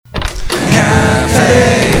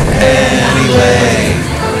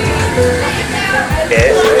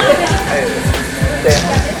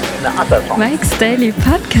Mike's Daily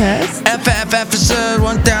Podcast. FF episode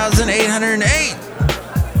 1808.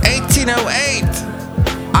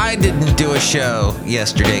 1808. I didn't do a show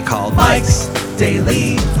yesterday called Mike's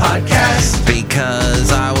Daily Podcast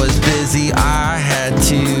because I was busy. I had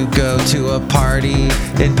to go to a party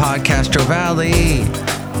in Podcastro Valley.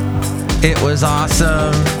 It was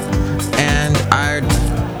awesome, and I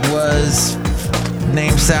was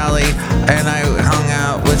named Sally, and I hung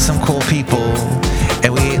out with some cool people,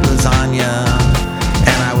 and we ate lasagna,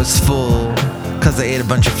 and I was full because I ate a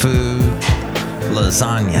bunch of food.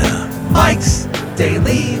 Lasagna. Mike's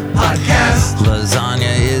Daily Podcast.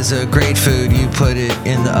 Lasagna is a great food. You put it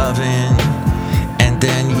in the oven, and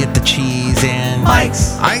then you get the cheese and...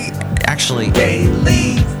 Mike's I actually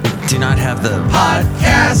Daily do not have the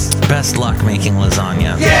Podcast. best luck making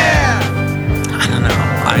lasagna. Yeah! I don't know.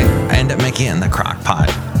 I end up making it in the crock pot.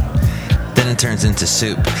 Then it turns into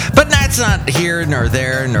soup. But that's not here nor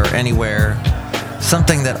there nor anywhere.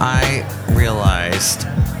 Something that I realized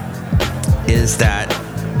is that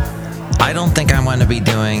I don't think I want to be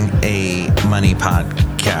doing a money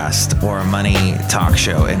podcast or a money talk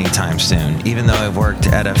show anytime soon. Even though I've worked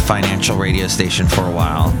at a financial radio station for a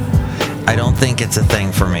while, I don't think it's a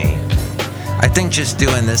thing for me. I think just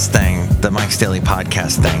doing this thing, the Mike's Daily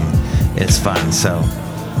Podcast thing, is fun. So,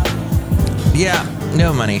 yeah,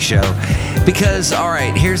 no money show. Because, all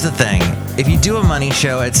right, here's the thing. If you do a money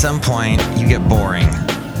show, at some point, you get boring.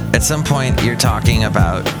 At some point, you're talking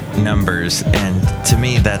about numbers. And to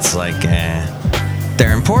me, that's like,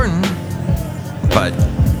 they're important. But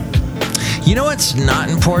you know what's not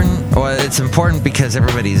important? Well, it's important because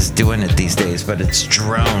everybody's doing it these days, but it's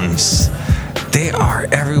drones. They are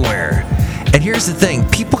everywhere. And here's the thing.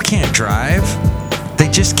 People can't drive. They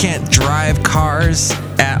just can't drive cars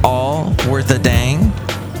at all worth a dang.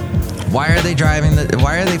 Why are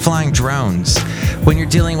they flying drones when you're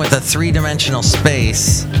dealing with a three-dimensional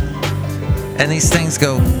space and these things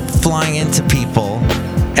go flying into people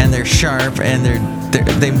and they're sharp and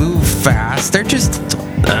they move fast? They're just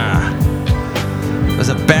it was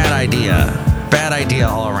a bad idea. Bad idea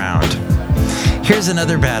all around. Here's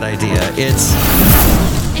another bad idea.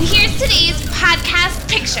 And here's today's podcast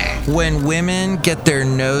picture. When women get their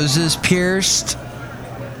noses pierced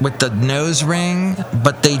with the nose ring,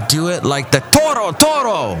 but they do it like the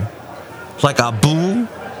toro, like a bull,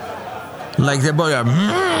 like they're both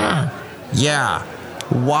yeah.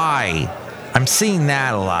 Why? I'm seeing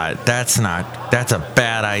that a lot. That's a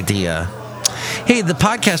bad idea. Hey, the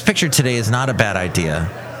podcast picture today is not a bad idea.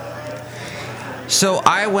 So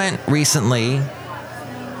I went recently.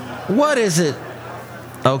 What is it?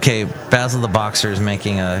 Okay, Basil the Boxer is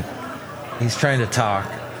he's trying to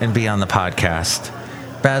talk and be on the podcast.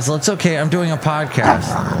 Basil, it's okay. I'm doing a podcast.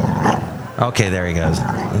 Okay, there he goes.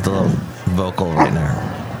 With a little vocal right there.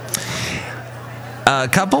 A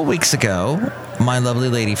couple weeks ago, my lovely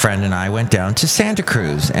lady friend and I went down to Santa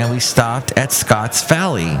Cruz, and we stopped at Scotts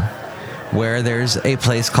Valley, where there's a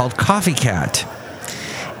place called Coffee Cat.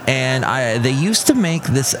 And they used to make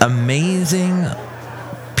this amazing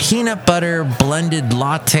peanut butter blended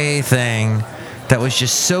latte thing that was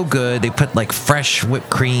just so good. They put like fresh whipped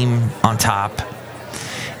cream on top.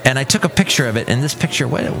 And I took a picture of it. And this picture,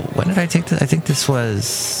 when did I take this? I think this was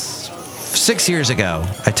 6 years ago.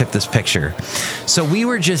 I took this picture. So we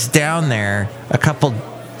were just down there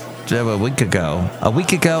a week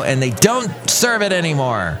ago, and they don't serve it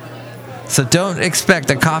anymore. So don't expect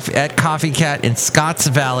a Coffee Cat in Scotts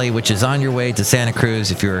Valley, which is on your way to Santa Cruz.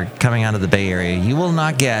 If you're coming out of the Bay Area, you will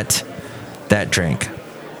not get that drink.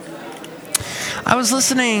 I was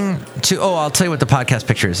listening to, I'll tell you what the podcast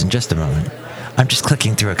picture is in just a moment. I'm just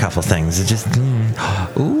clicking through a couple things. It's just,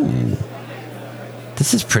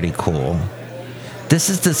 this is pretty cool. This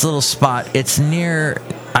is this little spot. It's near,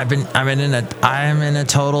 I'm in a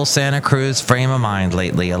total Santa Cruz frame of mind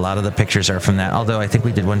lately. A lot of the pictures are from that, although I think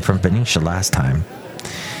we did one from Benicia last time.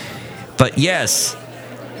 But yes,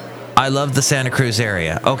 I love the Santa Cruz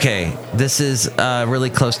area. Okay, this is really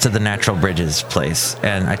close to the Natural Bridges place,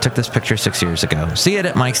 and I took this picture 6 years ago. See it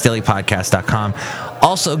at mikesdailypodcast.com.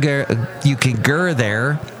 Also, you can go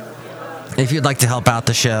there if you'd like to help out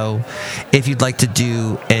the show. If you'd like to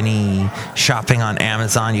do any shopping on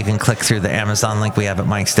Amazon, you can click through the Amazon link we have at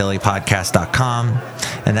mikesdailypodcast.com,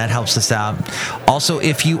 and that helps us out. Also,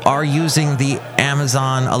 if you are using the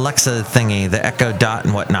Amazon Alexa thingy, the Echo Dot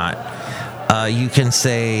and whatnot, you can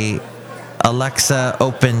say, Alexa,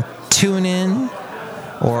 open TuneIn,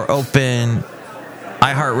 or open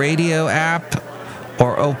iHeartRadio app,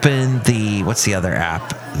 or open what's the other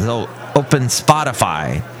app? Open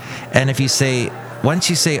Spotify. And if you say once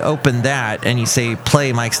you say open that and you say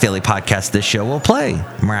play Mike's Daily Podcast, this show will play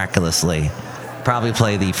miraculously. Probably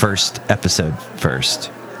play the first episode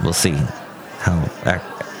first. We'll see how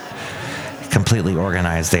completely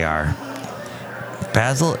organized they are.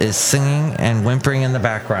 Basil is singing and whimpering in the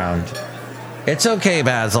background. It's okay,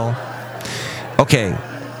 Basil. Okay.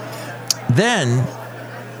 Then,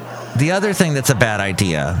 the other thing that's a bad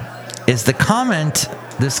idea is the comment,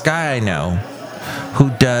 this guy I know who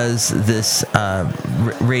does this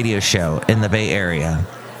radio show in the Bay Area.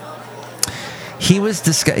 He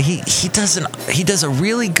does a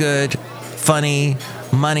really good, funny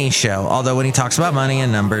money show. Although when he talks about money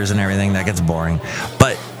and numbers and everything, that gets boring.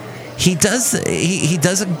 But he does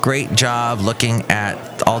a great job looking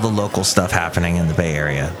at all the local stuff happening in the Bay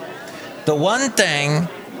Area. The one thing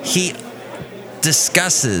he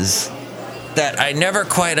discusses that I never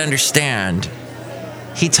quite understand,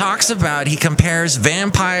 he compares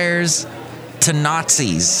vampires to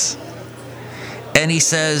Nazis. And he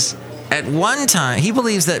says, at one time, he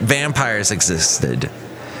believes that vampires existed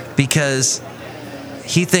because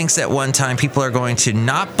he thinks at one time people are going to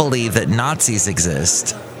not believe that Nazis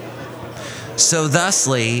exist. So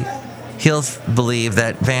thusly, he'll believe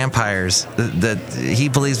that he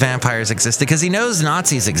believes vampires existed because he knows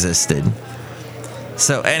Nazis existed.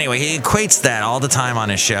 So anyway, he equates that all the time on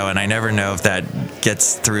his show, and I never know if that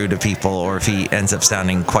gets through to people or if he ends up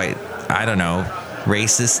sounding quite, I don't know,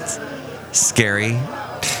 racist, scary.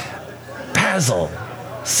 Basil,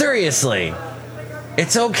 seriously,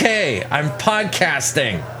 it's okay. I'm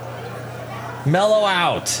podcasting. Mellow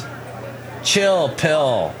out. Chill,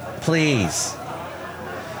 pill, please.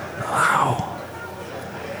 Wow.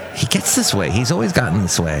 He gets this way. He's always gotten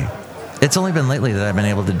this way. It's only been lately that I've been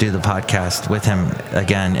able to do the podcast with him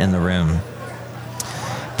again in the room.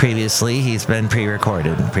 Previously, he's been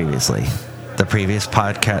pre-recorded. The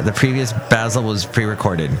previous Basil was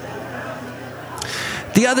pre-recorded.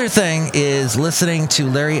 The other thing is listening to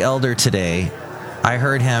Larry Elder today. I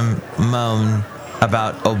heard him moan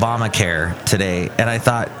about Obamacare today, and I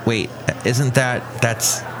thought, wait, isn't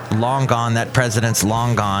that's long gone? That president's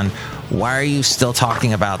long gone. Why are you still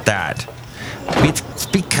talking about that? It's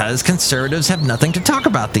because conservatives have nothing to talk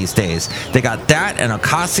about these days. They got that and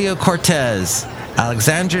Ocasio-Cortez.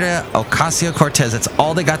 Alexandria Ocasio-Cortez. That's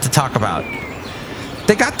all they got to talk about.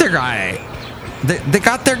 They got their guy. They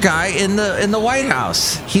got their guy in the White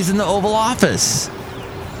House. He's in the Oval Office.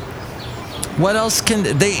 What else can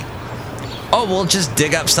they... Oh, we'll just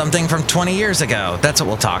dig up something from 20 years ago. That's what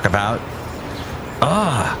we'll talk about.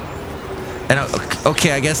 And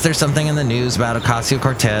okay, I guess there's something in the news about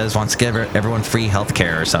Ocasio-Cortez wants to give everyone free health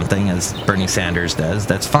care or something, as Bernie Sanders does.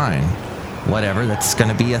 That's fine. Whatever, that's going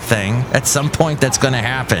to be a thing. At some point, that's going to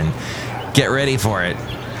happen. Get ready for it.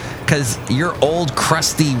 Because your old,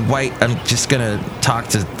 crusty, white... I'm just going to talk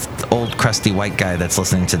to the old, crusty, white guy that's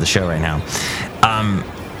listening to the show right now.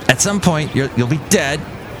 At some point, you'll be dead,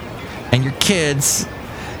 and your kids...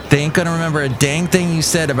 They ain't going to remember a dang thing you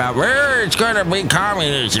said about, well, it's going to be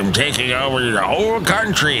communism taking over the whole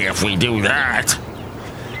country if we do that.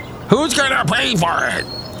 Who's going to pay for it?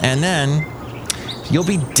 And then you'll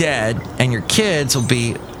be dead, and your kids will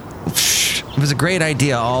be, it was a great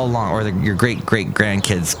idea all along, or your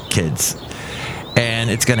great-great-grandkids' kids. And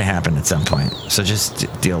it's going to happen at some point. So just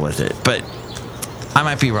deal with it. But I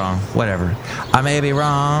might be wrong. Whatever. I may be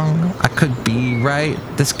wrong. I could be right.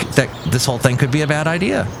 This whole thing could be a bad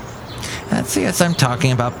idea. Yes, I'm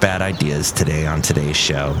talking about bad ideas today on today's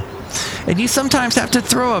show. And you sometimes have to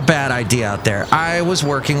throw a bad idea out there. I was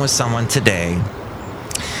working with someone today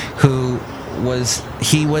who was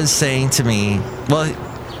saying to me, well,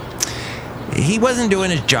 he wasn't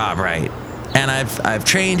doing his job right. And I've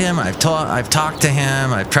trained him, I've talked to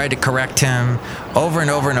him, I've tried to correct him over and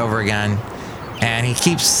over and over again. And he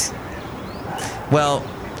keeps... Well,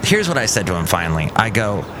 here's what I said to him finally. I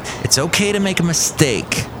go, it's okay to make a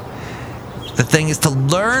mistake. The thing is to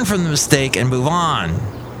learn from the mistake and move on.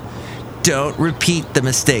 Don't repeat the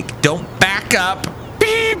mistake. Don't back up,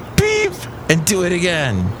 beep, beep, and do it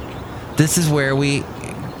again. This is where we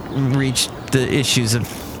reach the issues of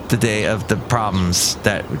the day, of the problems,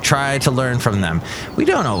 that we try to learn from them. We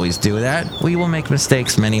don't always do that. We will make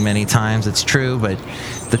mistakes many, many times. It's true, but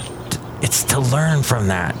it's to learn from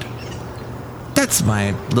that. That's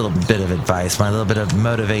my little bit of advice, my little bit of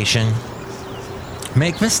motivation.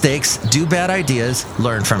 Make mistakes, do bad ideas,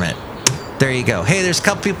 learn from it. There you go. Hey, there's a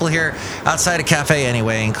couple people here outside a cafe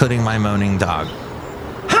anyway, including my moaning dog.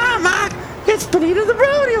 Hi, Mike. It's Benita the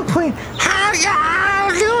Rodeo Queen. How y'all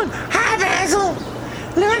doing? Hi, Basil.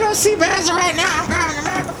 Let me go see Basil right now. I've got the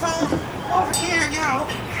microphone over here, yo.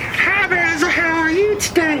 Hi, Basil. How are you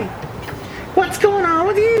today? What's going on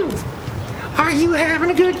with you? Are you having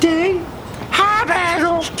a good day? Hi,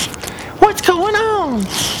 Basil. What's going on?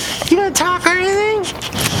 You gonna talk or anything?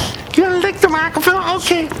 You gonna lick the microphone?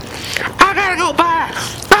 Okay. I gotta go. Bye.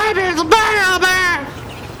 Bye, Basil. Bye, Albert.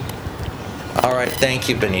 All right, thank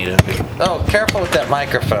you, Benita. Oh, careful with that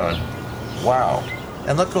microphone. Wow.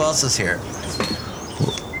 And look who else is here.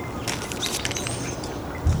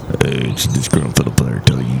 It's disgruntled player,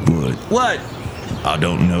 tell you what. What? I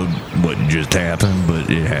don't know what just happened,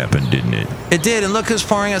 but it happened, didn't it? It did, and look who's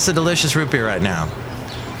pouring us a delicious root beer right now.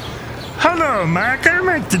 Hello, Mike. I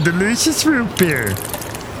make the delicious root beer.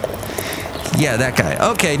 Yeah, that guy.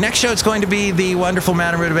 Okay, next show it's going to be the wonderful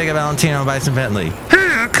Madame Rutabaga Valentino Bison Bentley.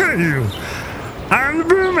 Hey, I'll cut you. I'm the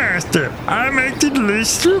brewmaster. I make the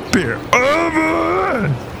delicious root beer. Oh,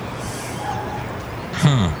 boy.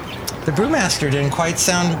 The brewmaster didn't quite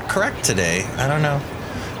sound correct today. I don't know.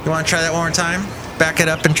 You want to try that one more time? Back it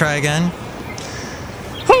up and try again?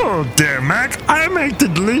 Hello there, Mac. I make the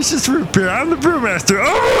delicious root beer. I'm the brewmaster.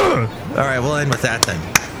 Oh! All right, we'll end with that then.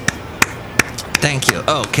 Thank you.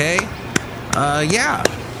 Okay. Yeah.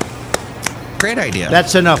 Great idea.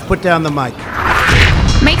 That's enough. Put down the mic.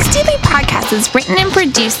 Mike's Daily Podcast is written and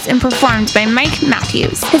produced and performed by Mike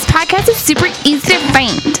Matthews. His podcast is super easy to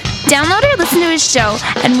find. Download or listen to his show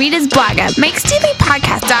and read his blog at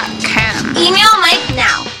mikesdailypodcast.com. Email Mike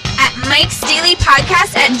now at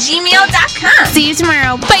mikesdailypodcast@gmail.com. See you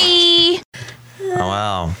tomorrow. Bye. Oh,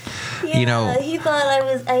 wow. Yeah, You know, he thought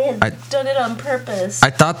I had done it on purpose.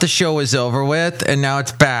 I thought the show was over with, and now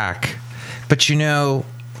it's back. But you know,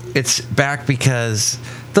 it's back because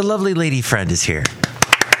the lovely lady friend is here.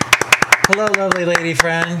 Hello, lovely lady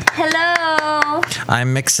friend. Hello.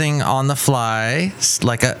 I'm mixing on the fly,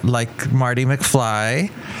 like Marty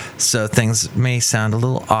McFly, so things may sound a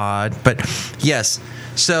little odd, but yes.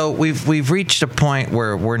 So we've reached a point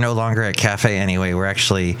where we're no longer at Cafe Anyway. We're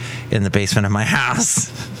actually in the basement of my house.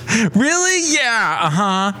 Really?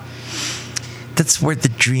 Yeah. That's where the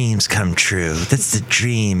dreams come true. That's the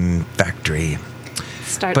dream factory.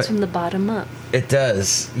 Starts from the bottom up. It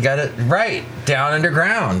does. You got it right down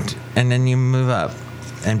underground, and then you move up.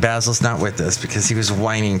 And Basil's not with us because he was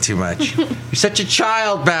whining too much. You're such a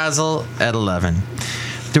child, Basil. At 11,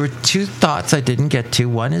 there were two thoughts I didn't get to.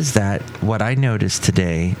 One is that what I noticed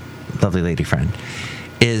today, lovely lady friend,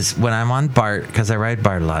 is when I'm on BART, because I ride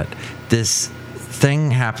BART a lot, this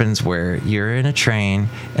thing happens where you're in a train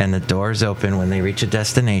and the doors open when they reach a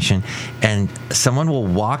destination, and someone will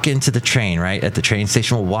walk into the train, right at the train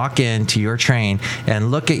station, will walk into your train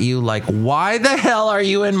and look at you like, why the hell are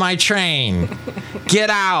you in my train?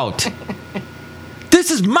 Get out.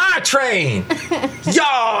 This is my train.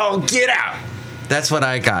 Y'all get out. That's what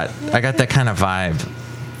I got. I got that kind of vibe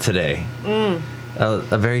today.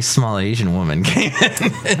 A very small Asian woman came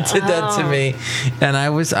in and did that to me, and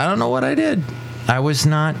I don't know what I did. I was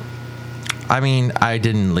not, I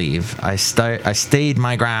didn't leave. I stayed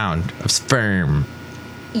my ground. I was firm.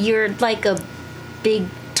 You're like a big,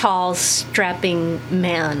 tall, strapping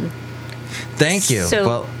man. Thank you. So-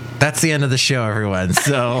 Well, that's the end of the show, everyone.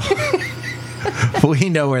 So we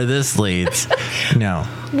know where this leads. No.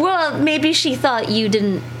 Well, maybe she thought you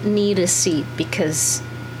didn't need a seat because...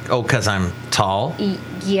 Oh, because I'm tall?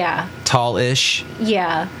 Yeah. Tall-ish?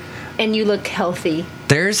 Yeah. And you look healthy.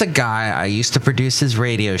 There's a guy, I used to produce his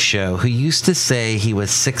radio show, who used to say he was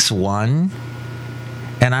 6'1",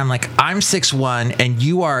 and I'm like, I'm 6'1", and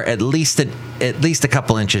you are at least a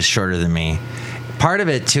couple inches shorter than me. Part of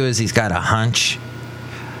it too is he's got a hunch.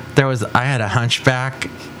 I had a hunchback.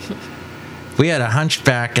 We had a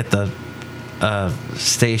hunchback at the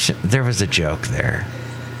station. There was a joke there.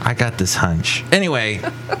 I got this hunch. Anyway,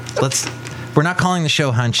 we're not calling the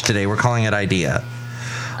show Hunch today. We're calling it Idea.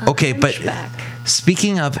 Okay, but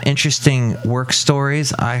speaking of interesting work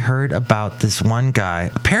stories, I heard about this one guy.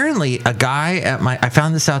 Apparently, a guy I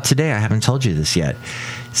found this out today. I haven't told you this yet.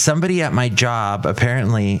 Somebody at my job,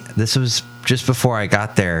 apparently, this was just before I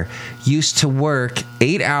got there, used to work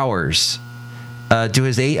 8 hours, do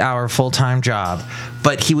his 8-hour full-time job,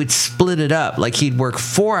 but he would split it up. Like he'd work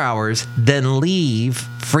 4 hours, then leave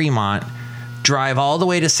Fremont, drive all the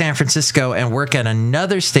way to San Francisco and work at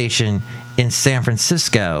another station in San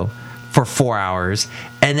Francisco for 4 hours,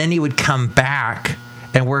 and then he would come back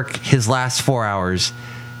and work his last 4 hours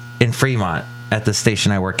in Fremont at the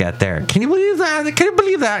station I work at there. Can you believe that? Can you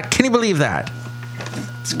believe that? Can you believe that?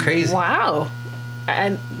 It's crazy. Wow.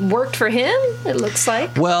 And worked for him, it looks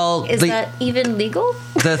like. Well, is that even legal?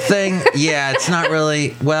 The thing, yeah, it's not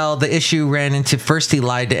really. Well, the issue ran into, first he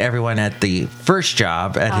lied to everyone at the first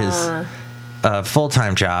job, at his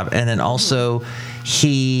full-time job, and then also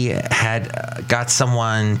he had got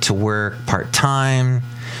someone to work part-time,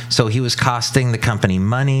 so he was costing the company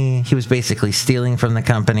money. He was basically stealing from the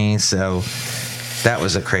company, so that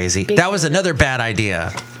was that was another bad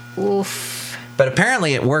idea. Oof. But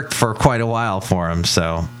apparently it worked for quite a while for him,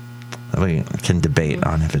 so we can debate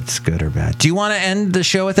on if it's good or bad. Do you want to end the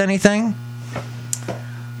show with anything?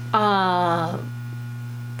 I'm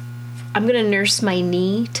gonna nurse my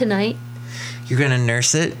knee tonight. You're going to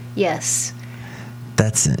nurse it? Yes.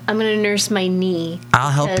 That's it. I'm gonna nurse my knee. I'll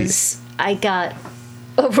help you. Because I got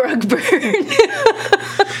a rug burn.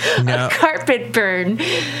 No. A carpet burn.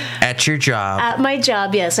 At your job. At my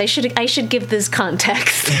job, yes. I should give this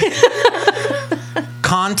context.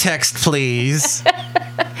 Context, please.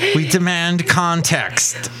 We demand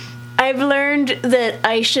context. I've learned that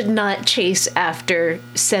I should not chase after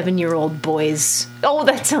 7-year-old boys. Oh,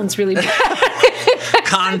 that sounds really bad.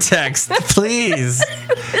 Context, please.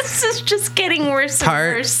 This is just getting worse and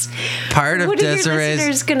worse. Part of what are your Desiree's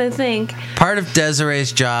listeners gonna think? Part of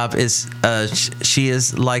Desiree's job is she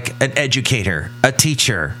is like an educator, a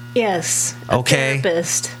teacher. Yes. Okay.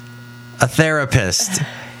 A therapist.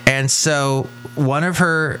 And so one of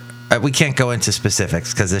her we can't go into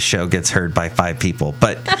specifics because this show gets heard by 5 people,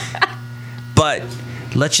 but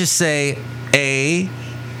let's just say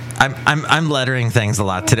I'm lettering things a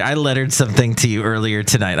lot today. I lettered something to you earlier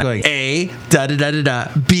tonight. I'm going A da da da da da,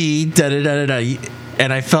 B da da da da da,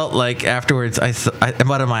 and I felt like afterwards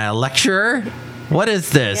what am I, a lecturer? What is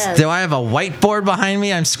this? Yes. Do I have a whiteboard behind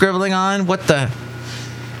me I'm scribbling on? What the?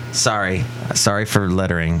 Sorry for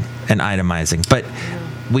lettering and itemizing, but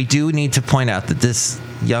we do need to point out that this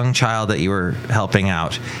young child that you were helping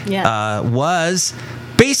out was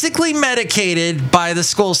basically medicated by the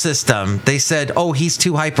school system. They said, oh, he's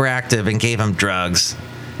too hyperactive and gave him drugs.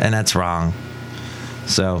 And that's wrong.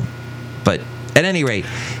 So, but at any rate,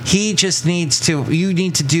 you need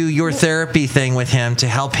to do your therapy thing with him to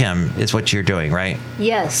help him is what you're doing, right?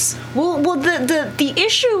 Yes. Well, the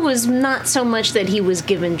issue was not so much that he was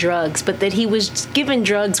given drugs, but that he was given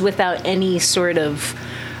drugs without any sort of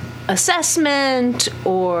assessment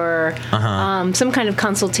or some kind of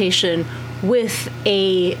consultation with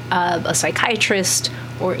a psychiatrist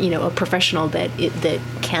or a professional that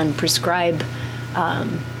can prescribe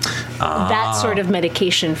that sort of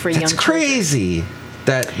medication for young children. That's crazy.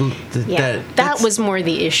 That was more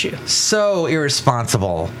the issue. So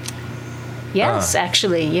irresponsible. Yes,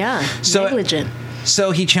 actually, yeah. So, negligent.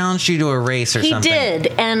 So he challenged you to a race or something. He did,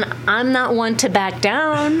 and I'm not one to back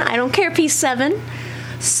down. I don't care if he's 7.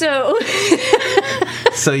 So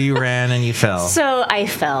So you ran and you fell. So I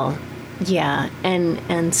fell. Yeah,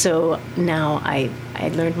 and so now I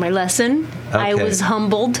learned my lesson. Okay. I was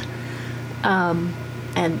humbled.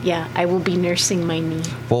 And yeah, I will be nursing my knee.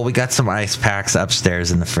 Well, we got some ice packs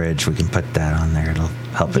upstairs in the fridge. We can put that on there. It'll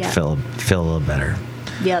help it feel a little better.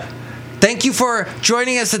 Yep. Thank you for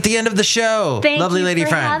joining us at the end of the show. Lovely lady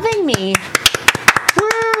friend. Thank you for having me.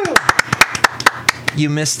 You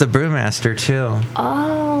missed the brewmaster too.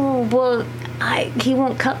 Oh, well, he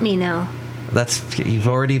won't cut me now. You've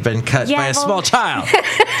already been cut by a small child.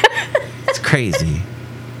 It's crazy.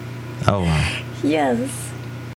 Oh wow. Yes.